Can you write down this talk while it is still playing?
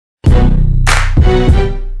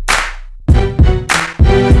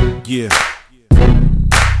Yeah.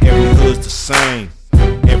 Every hood's the same.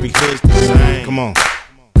 Every hood's the same. Come on.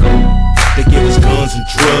 They give us guns and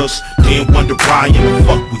drugs, then wonder why in the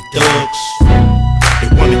fuck we thugs. They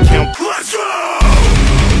wanna count. Let's go!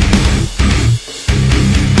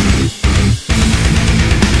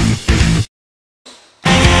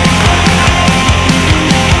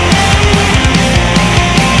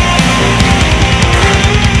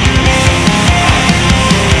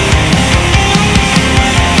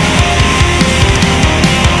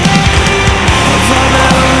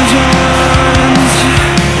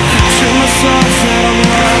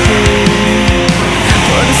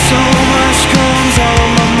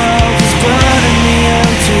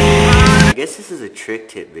 I guess this is a trick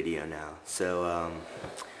tip video now, so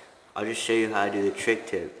I'll just show you how to do the trick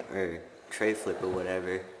tip or tray flip or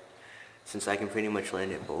whatever, since I can pretty much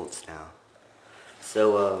land it bolts now.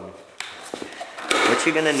 So what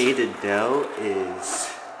you're gonna need to know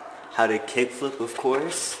is how to kick flip, of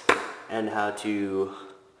course, and how to,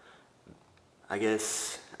 I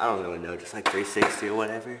guess, I don't really know, just like 360 or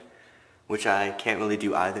whatever, which I can't really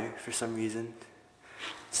do either for some reason.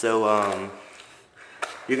 So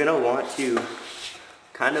you're going to want to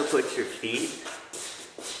kind of put your feet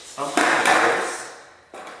something like this,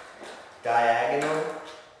 diagonal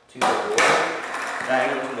to the board,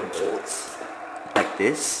 diagonal to the bolts, like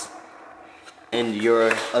this, and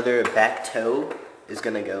your other back toe is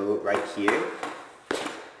going to go right here.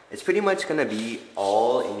 It's pretty much going to be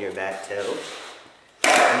all in your back toe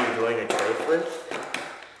when you're doing a tray flip,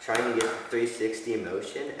 trying to get the 360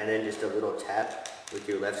 motion, and then just a little tap with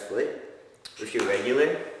your left foot, with your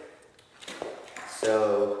regular.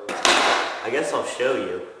 So I guess I'll show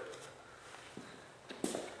you.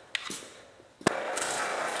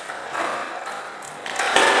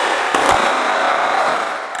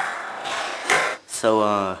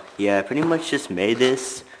 So yeah, I pretty much just made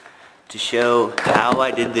this to show how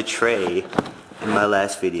I did the tray in my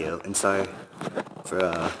last video. And sorry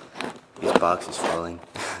for these boxes falling.